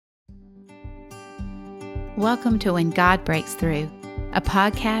Welcome to When God Breaks Through, a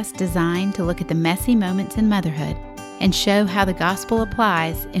podcast designed to look at the messy moments in motherhood and show how the gospel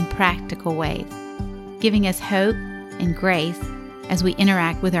applies in practical ways, giving us hope and grace as we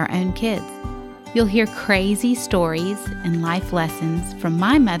interact with our own kids. You'll hear crazy stories and life lessons from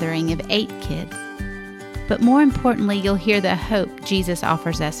my mothering of 8 kids. But more importantly, you'll hear the hope Jesus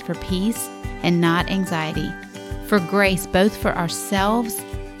offers us for peace and not anxiety, for grace both for ourselves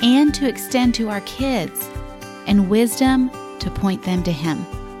and to extend to our kids, and wisdom to point them to Him.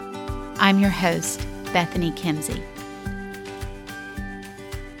 I'm your host, Bethany Kimsey.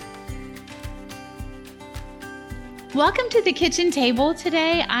 Welcome to the kitchen table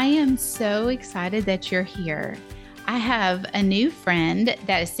today. I am so excited that you're here. I have a new friend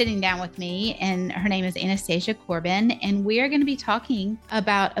that is sitting down with me, and her name is Anastasia Corbin, and we are going to be talking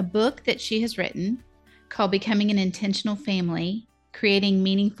about a book that she has written called Becoming an Intentional Family: Creating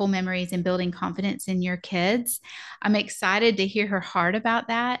Meaningful Memories and Building Confidence in Your Kids. I'm excited to hear her heart about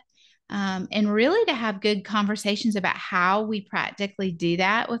that, and really to have good conversations about how we practically do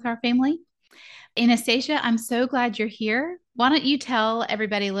that with our family. Anastasia, I'm so glad you're here. Why don't you tell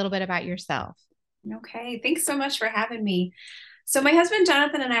everybody a little bit about yourself? Okay, thanks so much for having me. So my husband,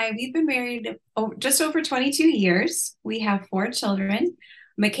 Jonathan, and I, we've been married just over 22 years. We have 4 children.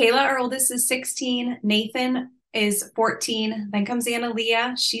 Michaela, our oldest, is 16. Nathan is 14. Then comes Anna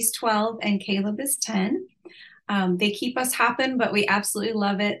Leah. She's 12. And Caleb is 10. They keep us hopping, but we absolutely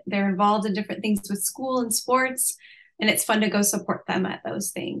love it. They're involved in different things with school and sports, and it's fun to go support them at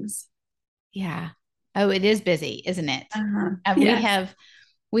those things. Yeah. Oh, it is busy, isn't it? Yes.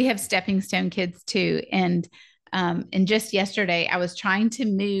 We have stepping stone kids too. And just yesterday I was trying to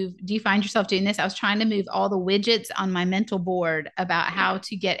move. Do you find yourself doing this? I was trying to move all the widgets on my mental board about how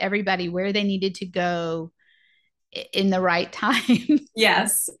to get everybody where they needed to go in the right time.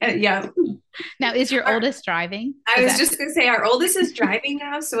 Yes. Yeah. Now, is your oldest driving? I was just going to say our oldest is driving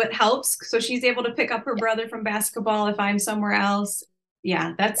now, so it helps. So she's able to pick up her brother from basketball if I'm somewhere else.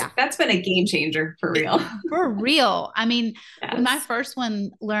 Yeah, that's been a game changer for real. For real. I mean, Yes. when my first one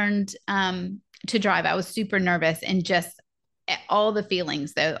learned to drive, I was super nervous, and just all the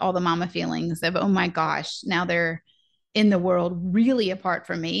feelings, though, all the mama feelings of, oh my gosh, now they're in the world really apart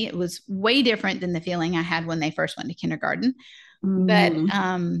from me. It was way different than the feeling I had when they first went to kindergarten.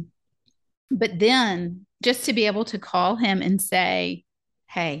 Mm. But then just to be able to call him and say,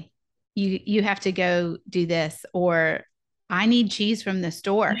 hey, you have to go do this, or I need cheese from the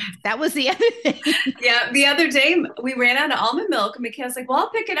store. That was the other thing. Yeah, the other day we ran out of almond milk, and Michaela's like, well, I'll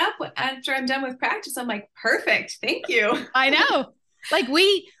pick it up after I'm done with practice. I'm like, perfect, thank you. I know. Like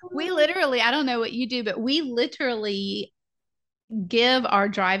we literally, I don't know what you do, but we literally give our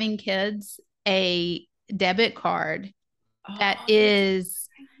driving kids a debit card that is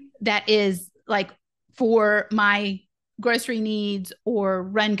like for my grocery needs, or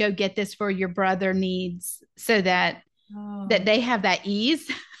run, go get this for your brother needs, so that they have that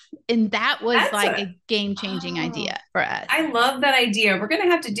ease. And that was a game-changing idea for us. I love that idea. We're going to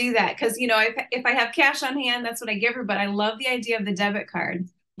have to do that because, if I have cash on hand, that's what I give her. But I love the idea of the debit card.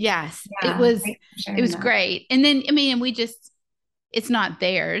 Yes, Yeah, it was great. And then, I mean, it's not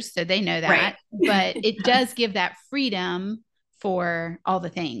theirs, so they know that, right. But it does give that freedom for all the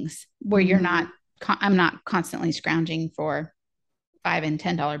things where you're not, I'm not constantly scrounging for $5 and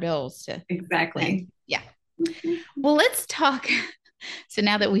 $10 bills to. Exactly. Yeah. Well, let's talk. So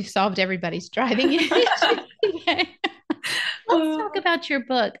now that we've solved everybody's driving issue today, let's talk about your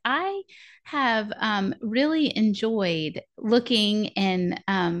book. I have really enjoyed looking and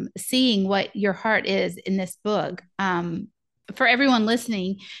seeing what your heart is in this book. For everyone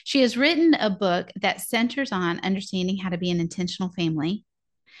listening, she has written a book that centers on understanding how to be an intentional family.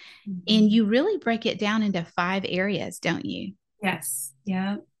 Mm-hmm. And you really break it down into 5 areas, don't you? Yes.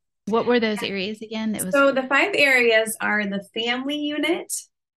 Yeah. What were those areas again? So the 5 areas are the family unit,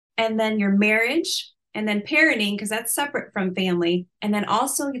 and then your marriage, and then parenting, because that's separate from family, and then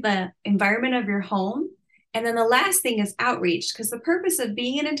also the environment of your home. And then the last thing is outreach, because the purpose of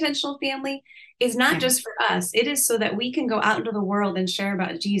being an intentional family is not just for us. It is so that we can go out into the world and share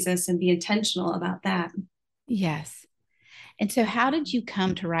about Jesus and be intentional about that. Yes. And so how did you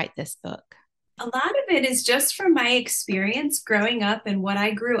come to write this book? A lot of it is just from my experience growing up and what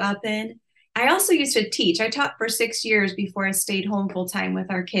I grew up in. I also used to teach. I taught for 6 years before I stayed home full time with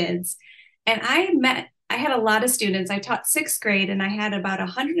our kids. And I had a lot of students. I taught 6th grade, and I had about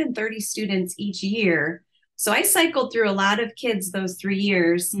 130 students each year. So I cycled through a lot of kids those 3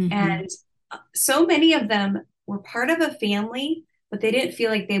 years. Mm-hmm. And so many of them were part of a family, but they didn't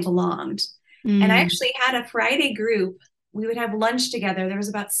feel like they belonged. Mm. And I actually had a Friday group. We would have lunch together. There was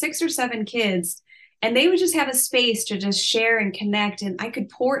about 6 or 7 kids, And they would just have a space to just share and connect, and I could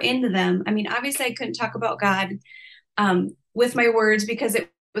pour into them. I mean, obviously I couldn't talk about God with my words because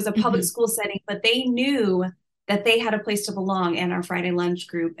it was a public school setting, but they knew that they had a place to belong in our Friday lunch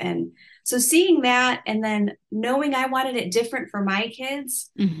group. And so seeing that, and then knowing I wanted it different for my kids,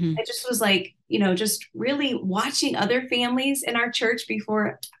 it just was like, just really watching other families in our church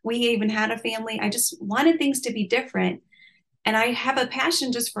before we even had a family. I just wanted things to be different. And I have a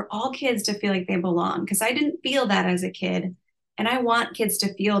passion just for all kids to feel like they belong, because I didn't feel that as a kid. And I want kids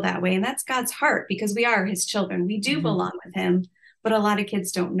to feel that way. And that's God's heart, because we are his children. We do belong with him, but a lot of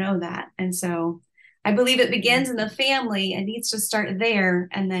kids don't know that. And so I believe it begins in the family and needs to start there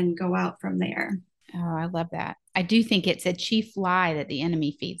and then go out from there. Oh, I love that. I do think it's a chief lie that the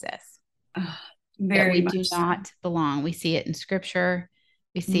enemy feeds us, that we do not belong. We see it in scripture.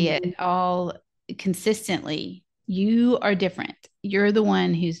 We see it all consistently. You are different. You're the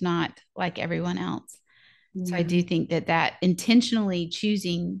one who's not like everyone else. So I do think that intentionally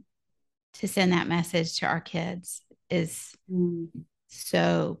choosing to send that message to our kids is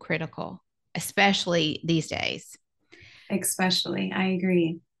so critical, especially these days. Especially, I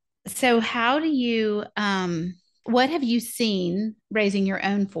agree. So how do you, what have you seen raising your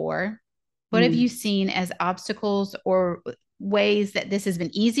own four? What have you seen as obstacles or ways that this has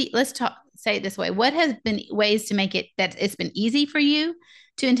been easy? Let's say it this way. What has been ways to make it that it's been easy for you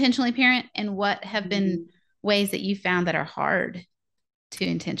to intentionally parent, and what have been ways that you found that are hard to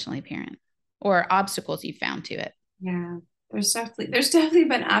intentionally parent, or obstacles you found to it? Yeah, there's definitely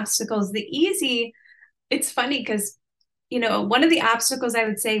been obstacles. It's funny because, one of the obstacles I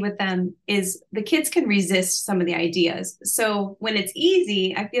would say with them is the kids can resist some of the ideas. So when it's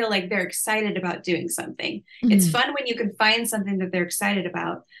easy, I feel like they're excited about doing something. It's fun when you can find something that they're excited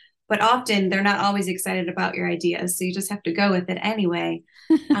about, but often they're not always excited about your ideas. So you just have to go with it anyway.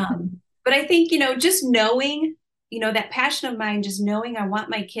 But I think, just knowing, that passion of mine, just knowing I want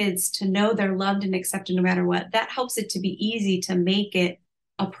my kids to know they're loved and accepted no matter what, that helps it to be easy to make it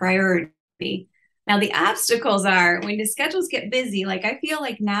a priority. Now, the obstacles are when the schedules get busy. Like, I feel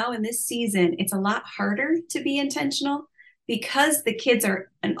like now in this season, it's a lot harder to be intentional because the kids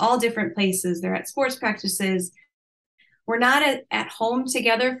are in all different places. They're at sports practices. We're not at home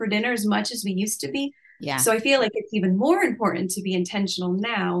together for dinner as much as we used to be. Yeah. So I feel like it's even more important to be intentional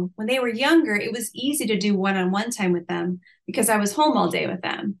now. When they were younger, it was easy to do one-on-one time with them because I was home all day with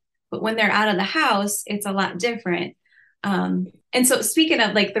them. But when they're out of the house, it's a lot different. And so speaking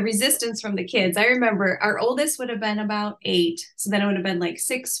of like the resistance from the kids, I remember our oldest would have been about 8. So then it would have been like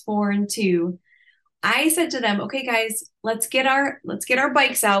 6, 4, and 2. I said to them, okay, guys, let's get our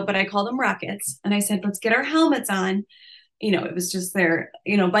bikes out, but I call them rockets. And I said, let's get our helmets on. It was just their,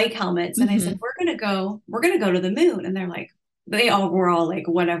 bike helmets. And I said, we're going to go to the moon. And were all like,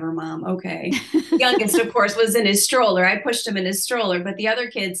 whatever, Mom. Okay. Youngest, of course, was in his stroller. I pushed him in his stroller, but the other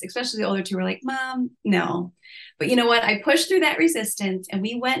kids, especially the older 2, were like, Mom, no. But you know what? I pushed through that resistance and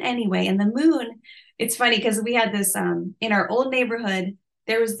we went anyway. And the moon, it's funny because we had this, in our old neighborhood,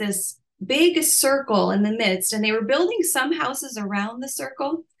 there was this big circle in the midst, and they were building some houses around the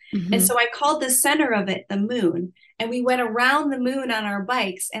circle. And so I called the center of it the moon, and we went around the moon on our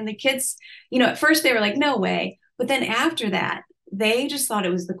bikes. And the kids, at first they were like, no way. But then after that, they just thought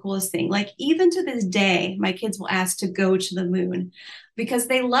it was the coolest thing. Like, even to this day, my kids will ask to go to the moon because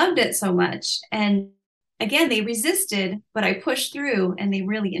they loved it so much. And again, they resisted, but I pushed through and they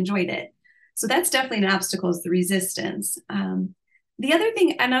really enjoyed it. So that's definitely an obstacle, is the resistance.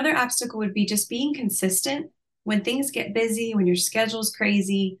 Another obstacle would be just being consistent. When things get busy, when your schedule's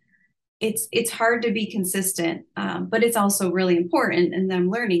crazy, it's hard to be consistent, but it's also really important. And I'm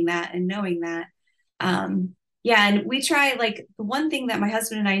learning that and knowing that. And we try, like, the one thing that my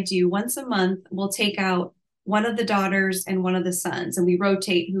husband and I do once a month, we'll take out one of the daughters and one of the sons, and we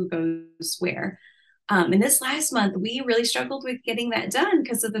rotate who goes where. And this last month, we really struggled with getting that done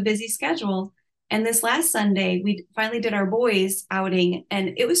because of the busy schedule. And this last Sunday, we finally did our boys outing,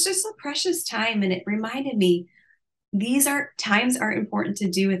 and it was just a precious time. And it reminded me, times are important to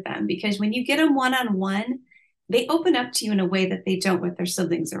do with them, because when you get them one-on-one, they open up to you in a way that they don't with their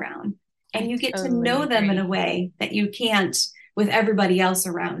siblings around. And you get to know them in a way that you can't with everybody else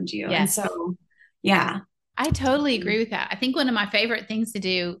around you. Yes. And so, yeah. I totally agree with that. I think one of my favorite things to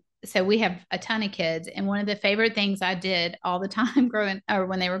do, so we have a ton of kids, and one of the favorite things I did all the time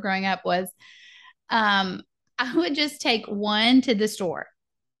when they were growing up was, I would just take one to the store,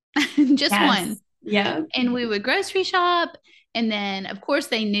 just one. Yeah. And we would grocery shop. And then of course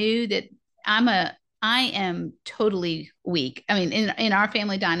they knew that I am totally weak. I mean, in our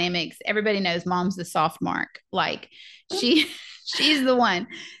family dynamics, everybody knows Mom's the soft mark. Like she's the one.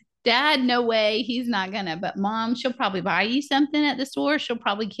 Dad, no way, he's not gonna. But mom, she'll probably buy you something at the store.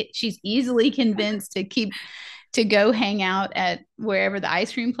 She's easily convinced to go hang out at wherever the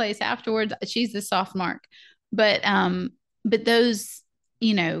ice cream place afterwards. She's the soft mark. But those,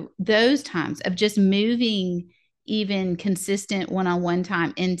 those times of just moving even consistent one-on-one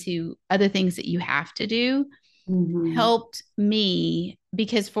time into other things that you have to do helped me,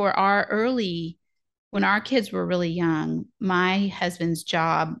 because when our kids were really young, my husband's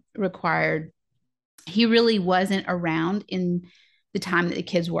job required, he really wasn't around in the time that the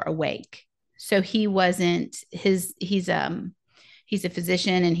kids were awake. So he wasn't he's a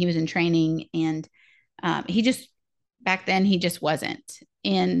physician and he was in training, and he just, back then he just wasn't.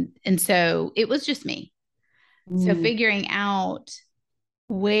 And so it was just me. So figuring out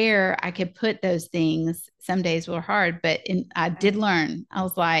where I could put those things, some days were hard, but I did learn. I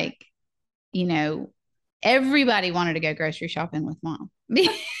was like, everybody wanted to go grocery shopping with mom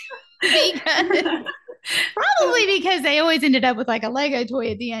because probably because they always ended up with like a Lego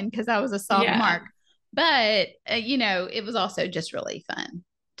toy at the end because I was a soft mark. But, it was also just really fun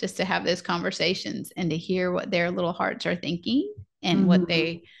just to have those conversations and to hear what their little hearts are thinking and what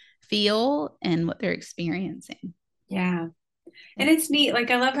they feel and what they're experiencing. Yeah. And it's neat.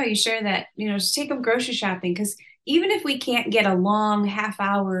 Like, I love how you share that, just take them grocery shopping, because even if we can't get a long half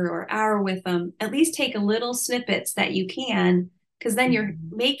hour or hour with them, at least take a little snippets that you can, because then you're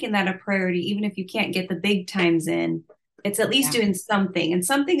making that a priority. Even if you can't get the big times in, it's at least doing something, and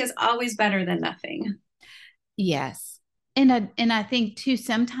something is always better than nothing. Yes. And I think too,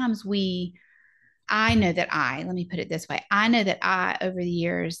 sometimes let me put it this way. I know that I, over the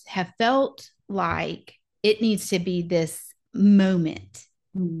years, have felt like it needs to be this moment.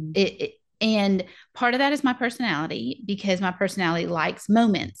 And part of that is my personality, because my personality likes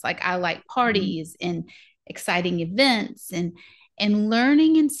moments. Like, I like parties and exciting events, and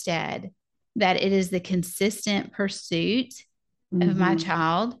learning instead that it is the consistent pursuit of my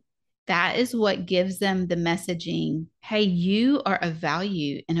child. That is what gives them the messaging. Hey, you are of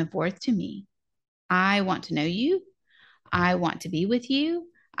value and of worth to me. I want to know you. I want to be with you.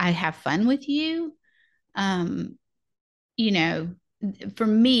 I have fun with you. For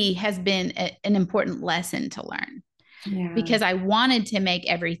me, has been an important lesson to learn, because I wanted to make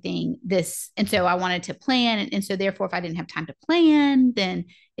everything this. And so I wanted to plan. And so therefore, if I didn't have time to plan, then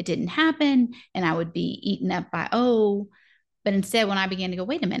it didn't happen. And I would be eaten up by, but instead, when I began to go,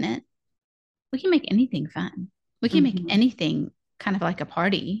 wait a minute, we can make anything fun. We can make anything kind of like a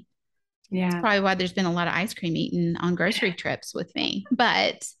party. Yeah. That's probably why there's been a lot of ice cream eaten on grocery trips with me,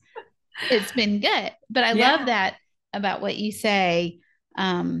 but it's been good. But I love that about what you say,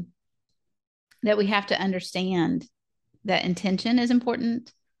 that we have to understand that intention is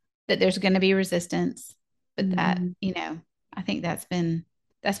important, that there's going to be resistance, but that, I think that's been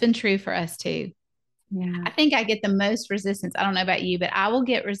true for us too. Yeah. I think I get the most resistance. I don't know about you, but I will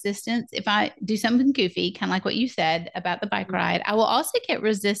get resistance if I do something goofy, kind of like what you said about the bike ride. I will also get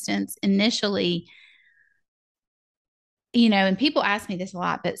resistance initially, and people ask me this a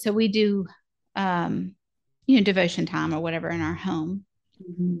lot, but so we do, devotion time or whatever in our home.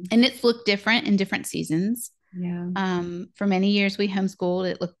 And it's looked different in different seasons. Yeah. For many years we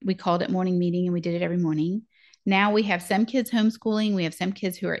homeschooled. We called it morning meeting, and we did it every morning. Now we have some kids homeschooling. We have some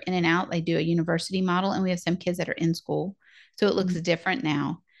kids who are in and out. They do a university model, and we have some kids that are in school. So it looks different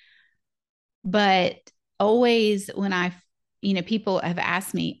now. But always when people have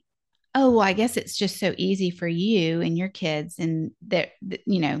asked me, oh, well, I guess it's just so easy for you and your kids and that,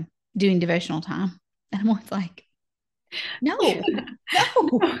 doing devotional time. And I'm always like, no,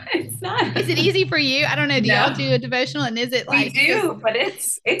 it's not. Is it easy for you? I don't know. Do y'all do a devotional? And is it like, we do, but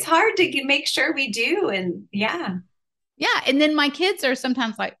it's hard to make sure we do. And yeah. And then my kids are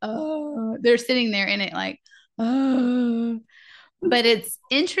sometimes like, oh, they're sitting there in it like, oh, but it's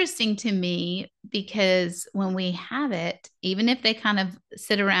interesting to me because when we have it, even if they kind of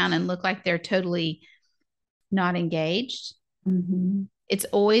sit around and look like they're totally not engaged, it's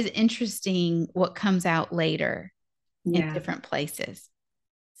always interesting what comes out later in different places.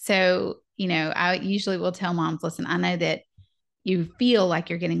 So, I usually will tell moms, listen, I know that you feel like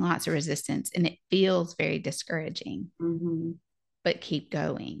you're getting lots of resistance and it feels very discouraging, but keep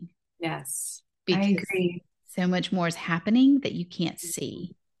going. Yes, because I agree. So much more is happening that you can't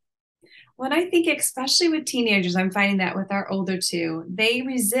see. Well, I think especially with teenagers, I'm finding that with our older two, they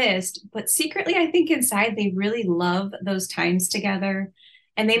resist, but secretly, I think inside they really love those times together.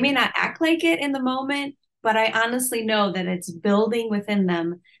 And they may not act like it in the moment, but I honestly know that it's building within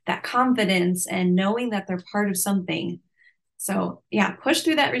them that confidence and knowing that they're part of something. So yeah, push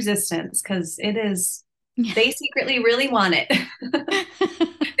through that resistance, because it is, they secretly really want it.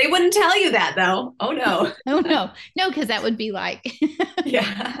 They wouldn't tell you that though. Oh no. Oh, no, no, because that would be like a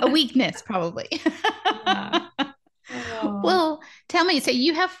Yeah. weakness, probably. Yeah. Oh. Well, tell me, so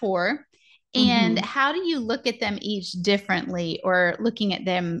you have four, and Mhm. how do you look at them each differently or looking at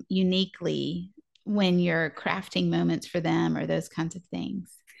them uniquely when you're crafting moments for them or those kinds of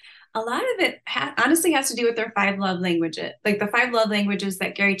things? A lot of it honestly has to do with their five love languages, like the five love languages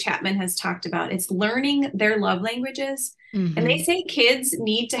that Gary Chapman has talked about. It's learning their love languages. And they Mm-hmm. say kids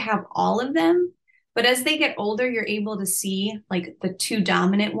need to have all of them. But as they get older, you're able to see like the two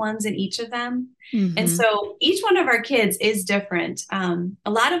dominant ones in each of them. And Mm-hmm. so each one of our kids is different. A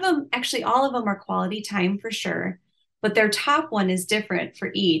lot of them, actually, all of them are quality time for sure, but their top one is different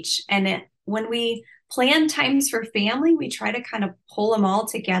for each. And when we plan times for family, we try to kind of pull them all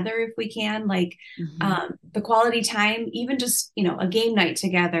together if we can, like Mm-hmm. the quality time, even just, a game night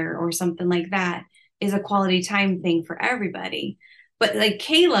together or something like that is a quality time thing for everybody. But like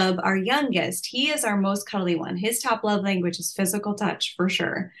Caleb, our youngest, he is our most cuddly one. His top love language is physical touch for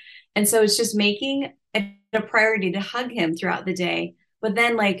sure. And so it's just making it a priority to hug him throughout the day. But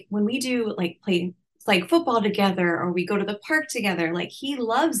then like when we do like play like football together or we go to the park together, like he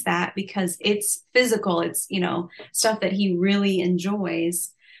loves that because it's physical. It's, stuff that he really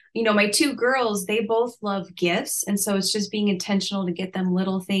enjoys. My two girls, they both love gifts. And so it's just being intentional to get them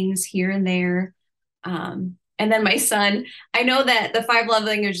little things here and there. And then my son, I know that the five love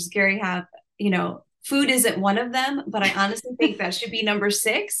languages Gary have, food isn't one of them, but I honestly think that should be number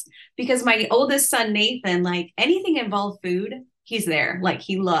six because my oldest son, Nathan, like anything involved food, he's there. Like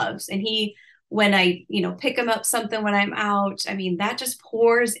he loves. And when I, pick him up something when I'm out, I mean, that just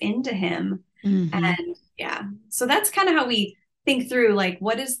pours into him. Mm-hmm. And yeah, so that's kind of how we think through like,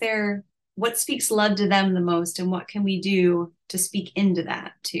 what speaks love to them the most and what can we do to speak into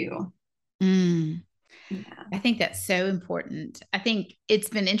that too? Mm. Yeah. I think that's so important. I think it's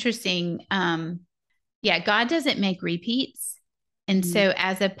been interesting. Yeah, God doesn't make repeats. And Mm-hmm. so,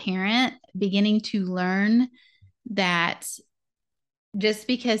 as a parent, beginning to learn that just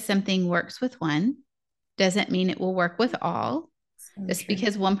because something works with one doesn't mean it will work with all. So Just true.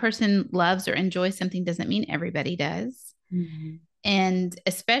 because one person loves or enjoys something doesn't mean everybody does. Mm-hmm. And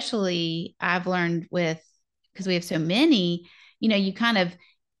especially, I've learned because we have so many, you kind of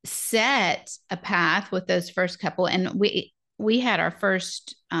set a path with those first couple. And we had our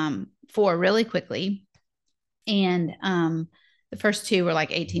first four really quickly. And the first two were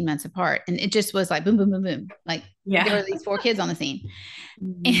like 18 months apart. And it just was like boom, boom, boom, boom. Like there Yeah. were these four kids on the scene.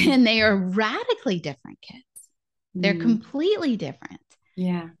 Mm-hmm. And they are radically different kids. They're Mm-hmm. completely different.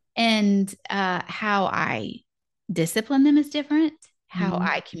 Yeah. And how I discipline them is different. How Mm-hmm.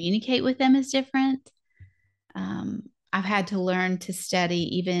 I communicate with them is different. I've had to learn to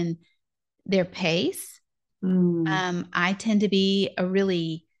study even their pace. Mm-hmm. I tend to be a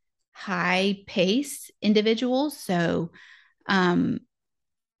really high pace individual. So um,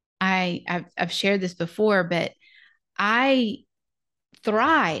 I've shared this before, but I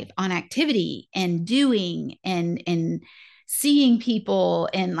thrive on activity and doing and seeing people,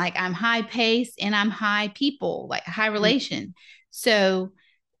 and like I'm high pace and I'm high people, like high relation. So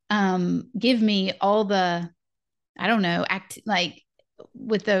give me all the, I don't know, like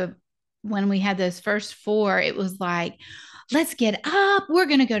with the when we had those first four, it was like, let's get up. We're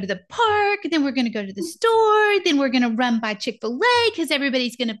going to go to the park. Then we're going to go to the store. Then we're going to run by Chick-fil-A because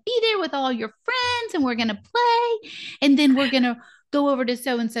everybody's going to be there with all your friends and we're going to play. And then we're going to go over to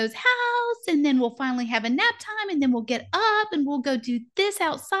so and so's house. And then we'll finally have a nap time. And then we'll get up and we'll go do this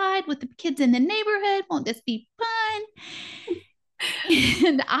outside with the kids in the neighborhood. Won't this be fun?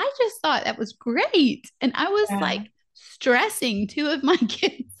 And I just thought that was great. And I was Yeah. like stressing two of my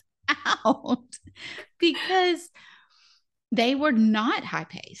kids out because they were not high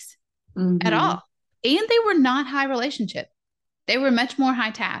pace at Mm-hmm. all. And they were not high relationship. They were much more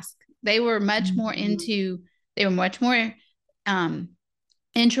high task. They were much more Mm-hmm. they were much more um,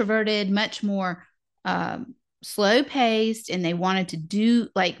 introverted, much more slow paced, and they wanted to do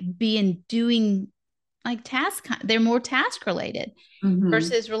like be in doing like task. They're more task related Mm-hmm.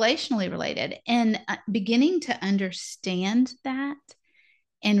 versus relationally related. And beginning to understand that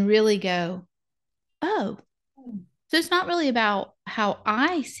and really go, oh, so it's not really about how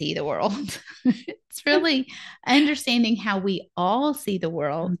I see the world. It's really understanding how we all see the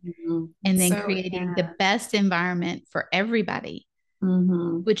world Mm-hmm. and then So creating the yeah. best environment for everybody,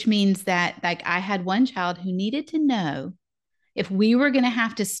 Mm-hmm. which means that like I had one child who needed to know if we were going to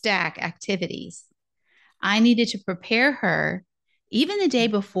have to stack activities, I needed to prepare her even the day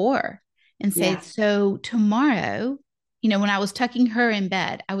before and say, Yeah. so tomorrow, when I was tucking her in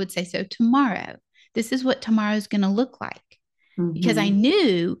bed, I would say, so tomorrow, this is what tomorrow's going to look like. because I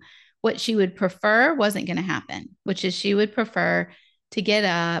knew what she would prefer wasn't going to happen, which is she would prefer to get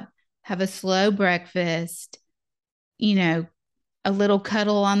up, have a slow breakfast, you know, a little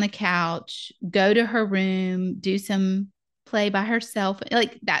cuddle on the couch, go to her room, do some play by herself.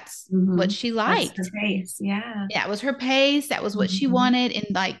 Like that's what she liked. That's her pace. Yeah. That was her pace. That was what she wanted. And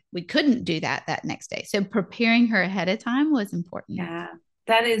like we couldn't do that next day. So preparing her ahead of time was important. Yeah.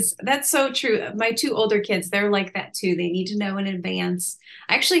 That's so true. My two older kids, they're like that too. They need to know in advance.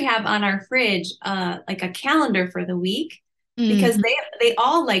 I actually have on our fridge like a calendar for the week because they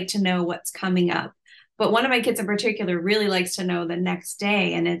all like to know what's coming up. But one of my kids in particular really likes to know the next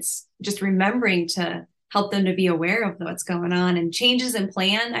day, and it's just remembering to help them to be aware of what's going on and changes in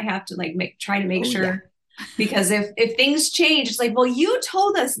plan. I have to like try to make sure because if things change, it's like, well, you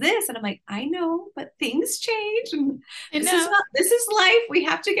told us this, and I'm like, I know, but things change, and this is life. We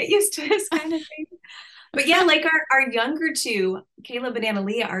have to get used to this kind of thing. But yeah, like our younger two, Caleb and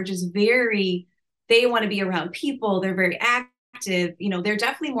Analia, are just they want to be around people. They're very active. You know, they're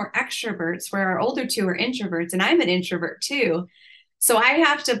definitely more extroverts, where our older two are introverts, and I'm an introvert too. So I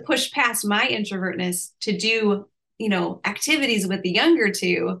have to push past my introvertness to do, you know, activities with the younger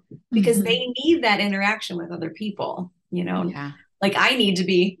two because they need that interaction with other people, you know, like I need to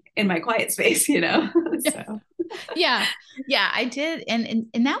be in my quiet space, you know? So. Yeah, I did. And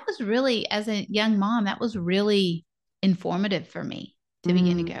that was really, as a young mom, that was really informative for me to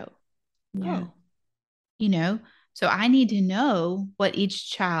begin to go, oh, you know, so I need to know who each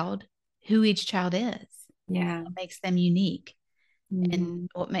child is. Yeah. What makes them unique and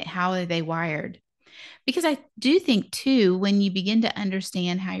how are they wired? Because I do think too, when you begin to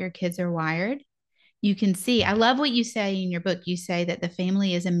understand how your kids are wired, you can see, I love what you say in your book. You say that the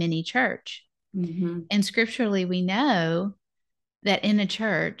family is a mini church. And scripturally, we know that in a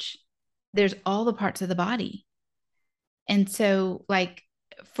church, there's all the parts of the body. And so like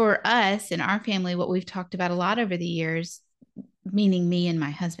for us in our family, what we've talked about a lot over the years, meaning me and my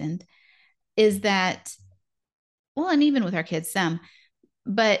husband, is that, well, and even with our kids,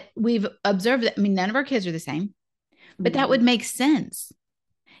 but we've observed that, I mean, none of our kids are the same, but that would make sense.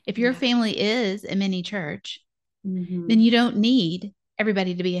 If your family is a mini church, then you don't need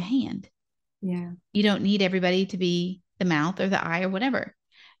everybody to be a hand. Yeah. You don't need everybody to be the mouth or the eye or whatever.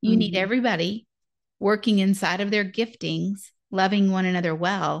 You need everybody working inside of their giftings, loving one another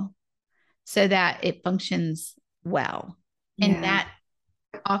well, so that it functions well. And that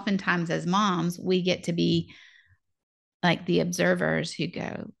oftentimes as moms, we get to be like the observers who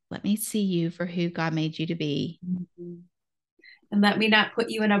go, let me see you for who God made you to be. And let me not put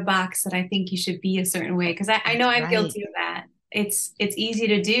you in a box that I think you should be a certain way. Because I know I'm guilty of that. It's easy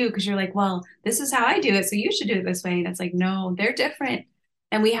to do because you're like, well, this is how I do it, so you should do it this way. And it's like, no, they're different.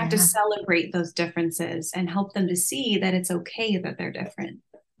 And we have to celebrate those differences and help them to see that it's okay that they're different.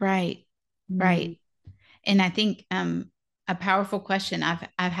 Right. And I think a powerful question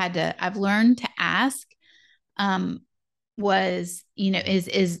I've learned to ask was, you know,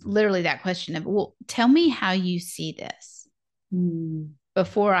 is literally that question of, well, tell me how you see this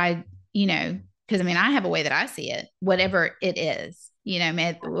before I, you know, because I mean, I have a way that I see it, whatever it is, you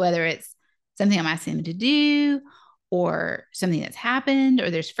know, whether it's something I'm asking them to do or something that's happened or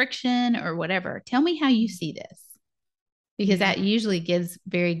there's friction or whatever. Tell me how you see this, because that usually gives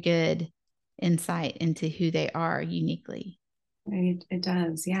very good insight into who they are uniquely. It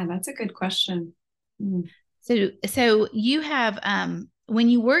does. Yeah, that's a good question. So you have, when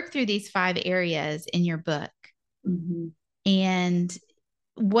you work through these 5 areas in your book, and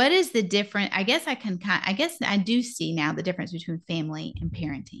what is the difference? I guess I do see now the difference between family and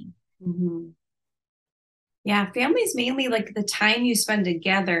parenting. Yeah, family is mainly like the time you spend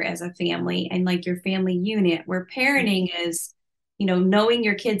together as a family and like your family unit, where parenting is, you know, knowing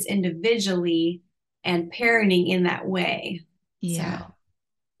your kids individually and parenting in that way. Yeah.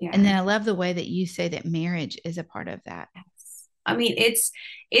 So, and then I love the way that you say that marriage is a part of that. I mean, it's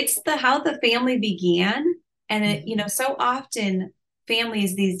how the family began. And it, you know, so often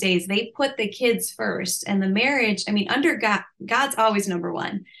families these days, they put the kids first, and the marriage, I mean, under God's always number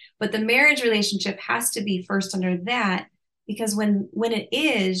one, but the marriage relationship has to be first under that, because when it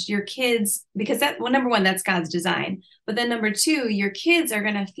is, your kids, because that, well, number one, that's God's design, but then number two, your kids are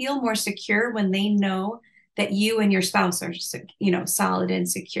going to feel more secure when they know that you and your spouse are, you know, solid and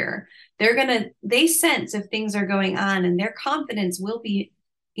secure. They sense if things are going on, and their confidence will be,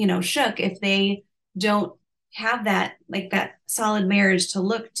 you know, shook if they don't have that, like that solid marriage to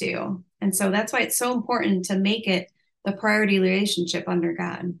look to. And so that's why it's so important to make it the priority relationship under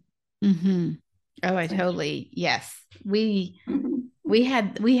God. Oh, I totally, yes. We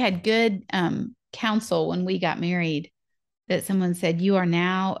had good counsel when we got married that someone said, you are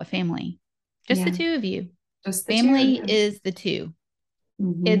now a family, just the two of you. Just the family two of you. is the two.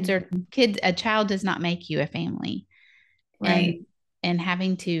 Kids, a child does not make you a family. Right. And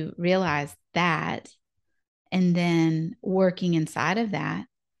having to realize that, and then working inside of that,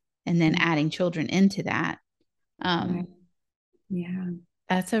 and then adding children into that. Right. Yeah.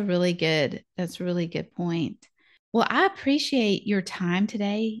 That's a really good point. Well, I appreciate your time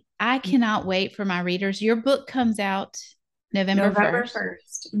today. I cannot wait for my readers. Your book comes out November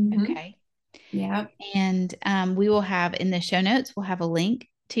 1st. Mm-hmm. Okay. Yeah. And we will have in the show notes, we'll have a link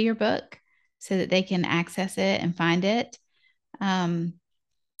to your book so that they can access it and find it.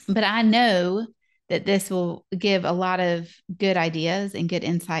 But I know that this will give a lot of good ideas and good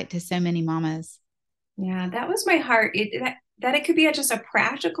insight to so many mamas. Yeah, that was my heart. That it could be just a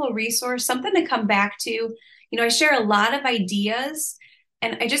practical resource, something to come back to. You know, I share a lot of ideas,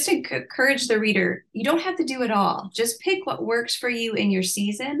 and I just encourage the reader, you don't have to do it all. Just pick what works for you in your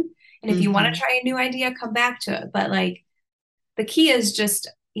season. And if you want to try a new idea, come back to it. But like the key is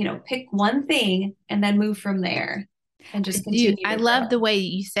just, pick one thing and then move from there and just continue. I love the way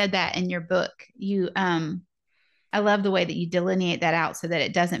you said that in your book. I love the way that you delineate that out so that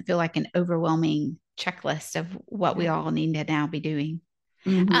it doesn't feel like an overwhelming checklist of what we all need to now be doing.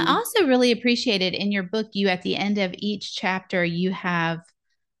 Mm-hmm. I also really appreciated in your book, you at the end of each chapter, you have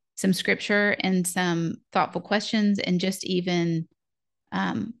some scripture and some thoughtful questions, and just even,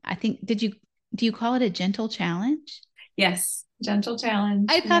 I think, do you call it a gentle challenge? Yes. Gentle challenge.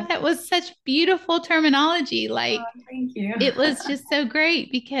 I thought that was such beautiful terminology. Like, thank you. It was just so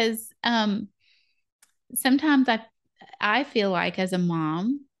great because, sometimes I feel like as a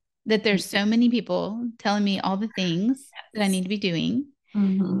mom that there's so many people telling me all the things that I need to be doing.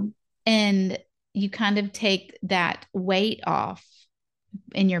 Mm-hmm. And you kind of take that weight off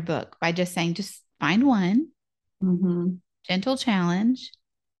in your book by just saying, just find one gentle challenge,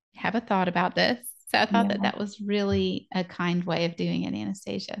 have a thought about this. So I thought that was really a kind way of doing it,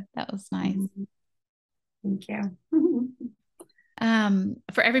 Anastasia. That was nice. Thank you.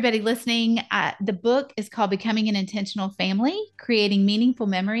 For everybody listening, the book is called Becoming an Intentional Family, Creating Meaningful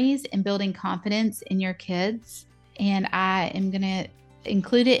Memories and Building Confidence in Your Kids. And I am going to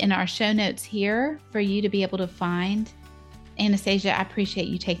include it in our show notes here for you to be able to find. Anastasia, I appreciate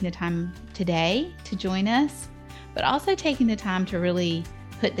you taking the time today to join us, but also taking the time to really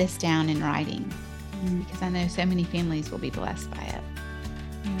put this down in writing, because I know so many families will be blessed by it.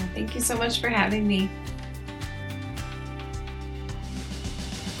 Yeah, thank you so much for having me.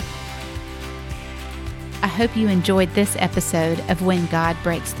 I hope you enjoyed this episode of When God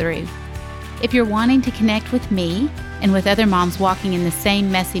Breaks Through. If you're wanting to connect with me and with other moms walking in the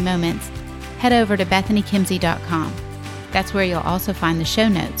same messy moments, head over to BethanyKimsey.com. That's where you'll also find the show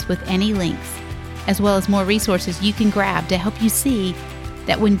notes with any links, as well as more resources you can grab to help you see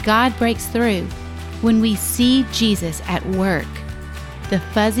that when God breaks through, when we see Jesus at work, the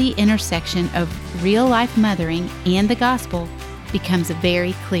fuzzy intersection of real-life mothering and the gospel becomes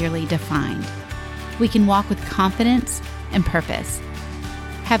very clearly defined. We can walk with confidence and purpose.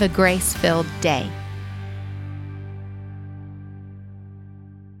 Have a grace-filled day.